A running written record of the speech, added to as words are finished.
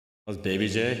was Baby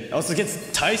J. That was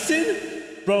against Tyson?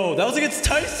 Bro, that was against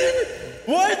Tyson?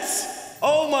 What?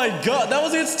 Oh my god, that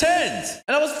was against TenZ.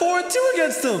 And I was 4-2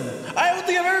 against him. I don't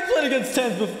think I've ever played against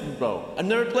TenZ before. Bro, I've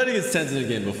never played against TenZ in a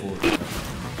game before.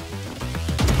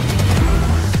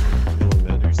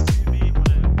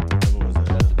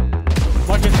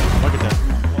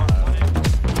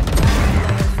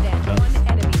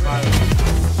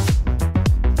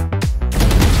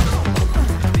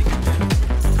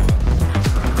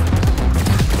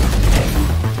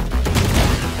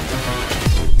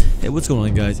 Hey, what's going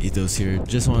on, guys? Ethos here.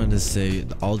 Just wanted to say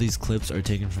all these clips are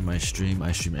taken from my stream.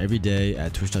 I stream every day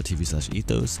at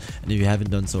twitch.tv/ethos, and if you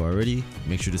haven't done so already,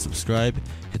 make sure to subscribe,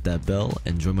 hit that bell,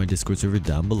 and join my Discord server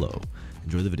down below.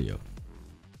 Enjoy the video.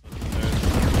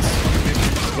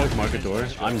 Smoke market door.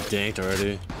 I'm danked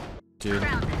already, dude.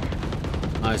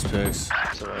 Nice picks.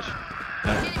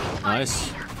 Yeah. Nice.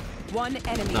 One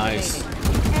enemy nice.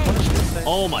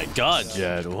 Oh my god,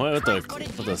 Jed. What with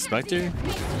the Spectre?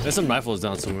 There's some rifles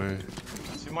down somewhere.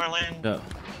 Two more land. Yeah.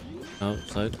 Oh,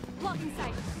 side. I'm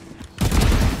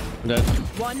dead.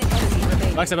 One enemy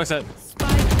remaining. Backside, backside.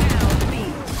 Spike down B.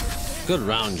 Good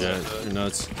round, Jed. You're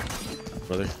nuts.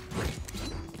 Brother.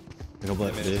 Go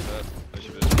black, dude.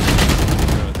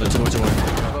 Two more.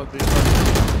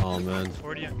 Oh man.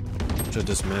 Should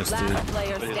just missed, dude. Last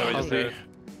player standing.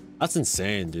 That's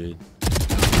insane, dude.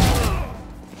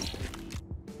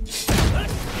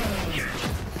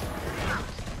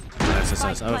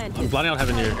 Nice. I'm blinding out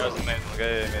heaven here.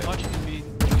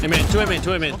 Hey man,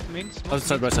 two A main. Let's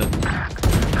start right side.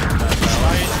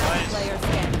 Player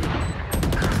standing.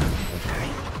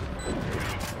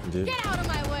 Dude. Get out of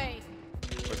my way.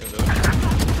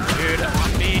 Dude,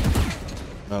 on me.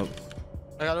 Oh.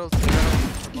 I got ult.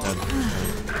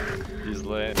 He's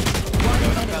lit. One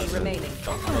enemy remaining.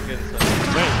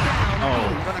 Wait. Oh.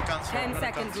 10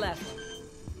 seconds left.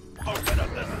 Open up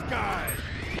the sky.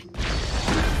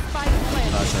 Spike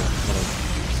planted.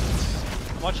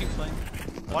 I'm watching flame.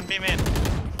 One B man.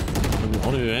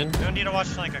 Hold you in. You don't need to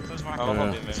watch like a close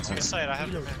market. Two side. I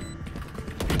have the man.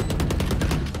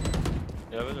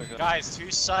 Guys,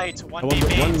 two sides. One B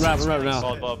man. One wrap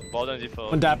now.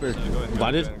 One dapper.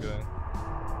 Blinded.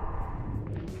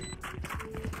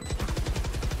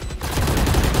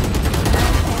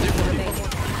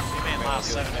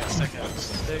 Last 7 seconds.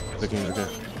 Looking, okay.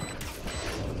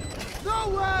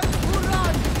 Nowhere to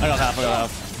run. I got half.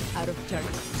 Out of turn.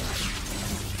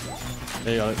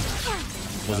 There you got it.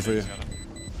 Was it for you?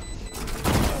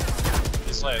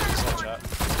 He's lit chat.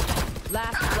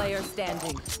 Last player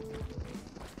standing.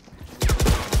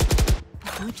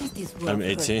 I'm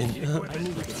 18.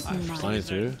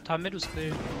 22. Top mid was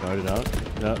clear. Guarded out.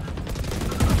 Yeah.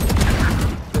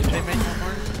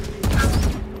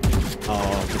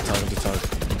 Oh, good talk.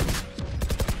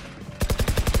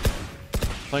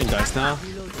 Playing dice now.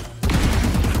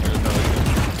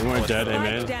 We weren't dead,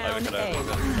 amen. Down A.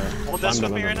 Hold this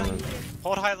with me right now.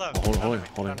 Hold high low.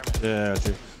 Holding. Yeah,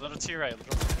 true. Little T right.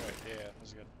 Yeah, that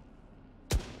was good.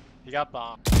 He got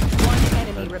bombed. One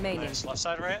enemy remaining. Nice. Left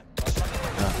side right.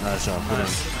 Yeah, nice shot. Put in.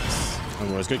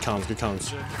 One good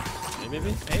comms.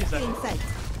 Maybe? Hey, is that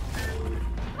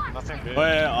nothing good. Oh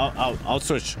yeah, I'll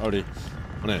switch already.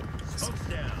 On it.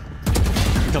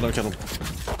 Kill him.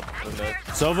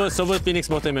 Silva, Phoenix,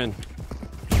 both amen.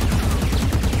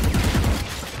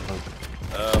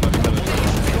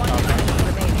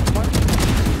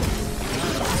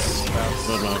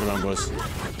 Good round, boys.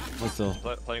 What's still?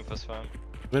 Playing plus farm.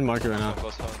 I'm in market right now.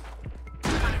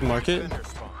 Market?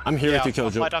 I'm here with you, kill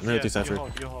Joe. I'm here with you, Cypher.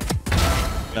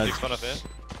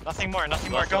 Nothing more.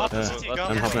 Go up to CT.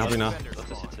 I'm helping now.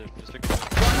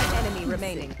 One enemy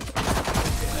remaining.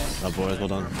 Oh, boys, well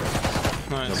done.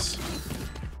 Nice.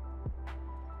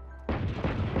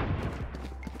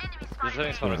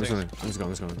 Let's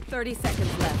go. 30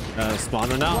 seconds left. Spawn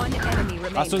right now. One enemy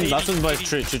remaining. Last one's by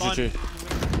tree.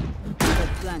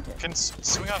 Can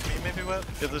swing off me maybe with?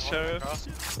 Get the sheriff.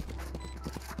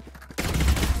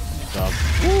 Job.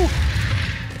 Woo!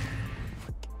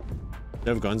 Do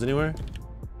you have guns anywhere?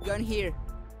 Gun here.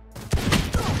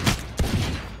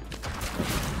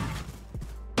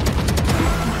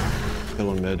 Kill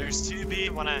one mid. There's 2B,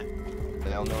 1 A.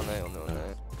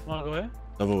 Wanna go ahead?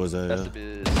 Double was there.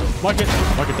 Market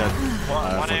dead.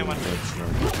 One A, one B.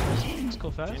 Let's go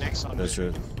fast. Phoenix on That's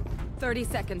true. 30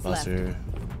 seconds Last left. here.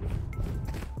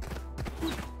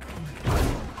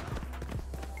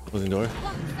 Closing door.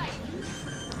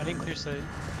 I didn't clear side.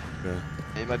 Okay.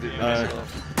 He might be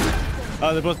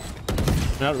They're both.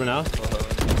 Right now. Last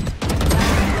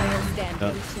player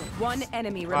standing. One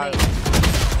enemy remaining.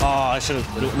 Oh, I should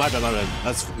have. My bad.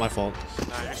 That's my fault.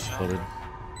 Nah, you're shot. Loaded.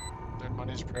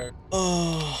 He's pro.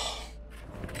 Oh.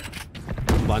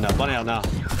 Blind out now.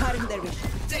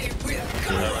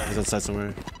 Yeah, he's outside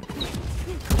somewhere.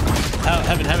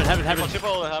 Heaven.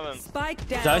 People in heaven. Spike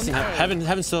down. Dicing, A.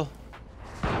 heaven still.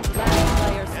 Last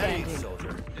player standing.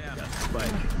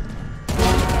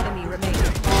 Enemy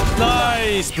remaining.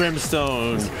 Nice,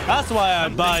 Brimstone. That's why I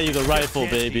buy you the rifle,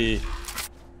 baby.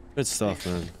 Good stuff,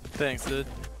 man. Thanks, dude.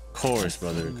 Of course,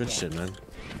 brother. Good shit, man.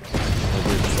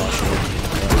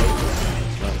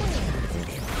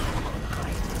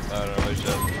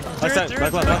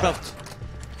 Back left.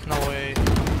 No way.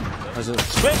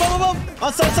 Wait, boom!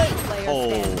 On side.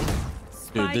 Oh,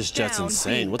 dude, this jet's down,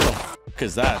 insane. What the f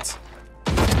is that?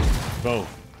 Bro.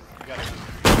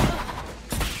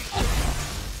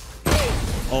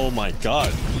 Oh my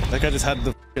god. That guy just had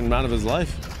the f***ing round of his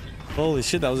life. Holy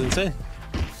shit, that was insane.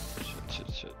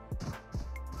 Shit.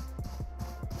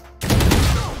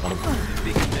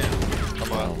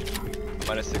 Come on.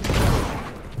 -6.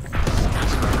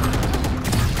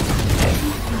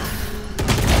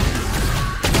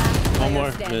 One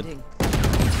more. Player Mid. standing.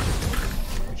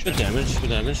 Good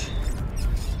damage.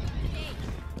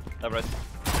 Right.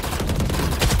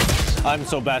 I'm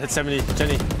so bad. Hit 70.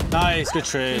 Jenny. Nice. Good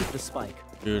trade.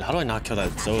 Dude, how do I not kill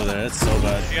that Zoe there? That's so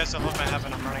bad. You guys don't hold my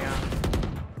heaven. I'm running out.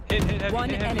 Hit heavy.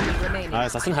 One enemy remaining.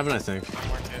 Nice. That's in heaven, I think.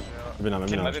 More kids, yeah. Maybe not.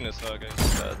 Heaven is okay.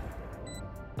 Bad.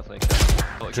 Definitely.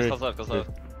 Oh, Trade. goes left.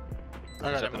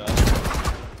 I got Check it. it out.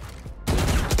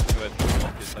 Good.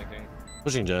 He's thinking.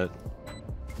 Pushing jet.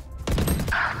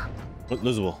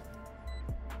 Losable.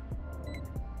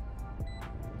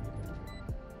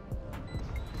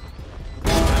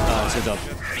 Good job.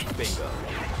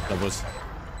 That was.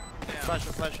 Flash.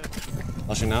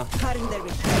 Flashing now. I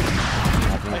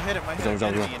hit him.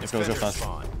 Let's go fast.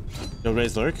 Yo,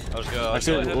 raise lurk. Let's go.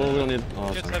 Actually, we don't need.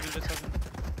 Oh, Just sorry. heavy.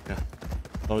 Yeah.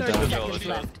 Low 30 down. seconds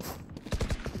left.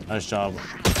 Nice job.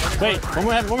 Wait, one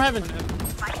more heaven.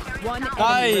 One enemy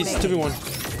Nice. remaining. 2v1.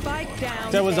 Spike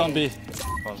down. That was A. on B.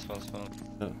 Fast.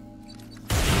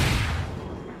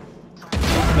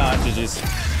 Nah, GG's.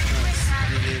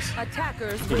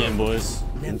 Attackers. Good game, boys.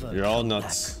 You're all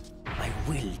nuts. I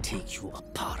will take you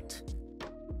apart.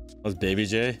 That was Baby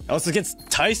J. That was against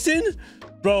Tyson?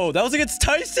 Bro, that was against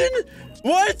Tyson?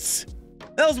 What?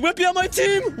 That was Whippy on my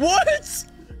team? What?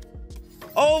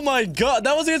 Oh my god,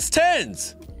 that was against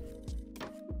TenZ.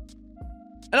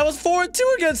 And I was 4-2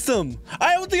 against him.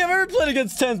 I don't think I've ever played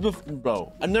against TenZ before.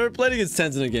 Bro, I've never played against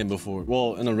TenZ in a game before.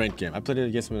 Well, in a ranked game. I played it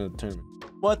against him in a tournament.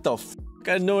 What the f?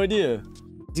 I had no idea.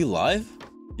 Is he live?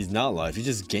 He's not live. He's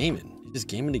just gaming. He's just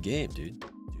gaming the game, dude.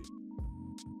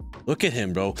 Look at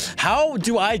him, bro. How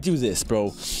do I do this,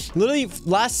 bro? Literally,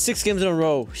 last 6 games in a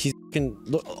row, he's fucking...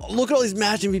 Look at all these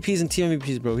match MVPs and team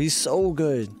MVPs, bro. He's so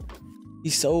good.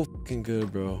 He's so fucking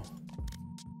good, bro.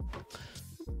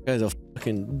 This guy's a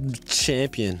fucking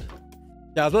champion.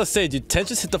 Yeah, I was about to say, dude, TenZ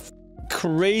just hit the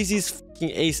craziest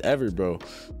fucking ace ever, bro.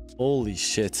 Holy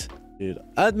shit, dude.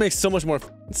 That makes so much more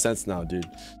sense now, dude.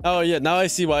 Oh, yeah, now I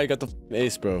see why I got the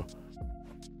ace, bro.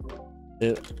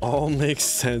 It all makes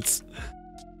sense.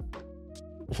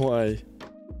 Why?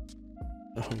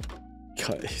 Oh my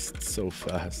god, it's so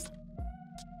fast.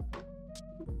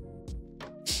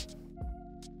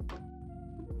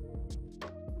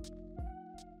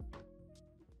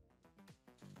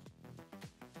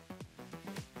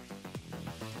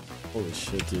 Holy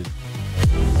shit, dude.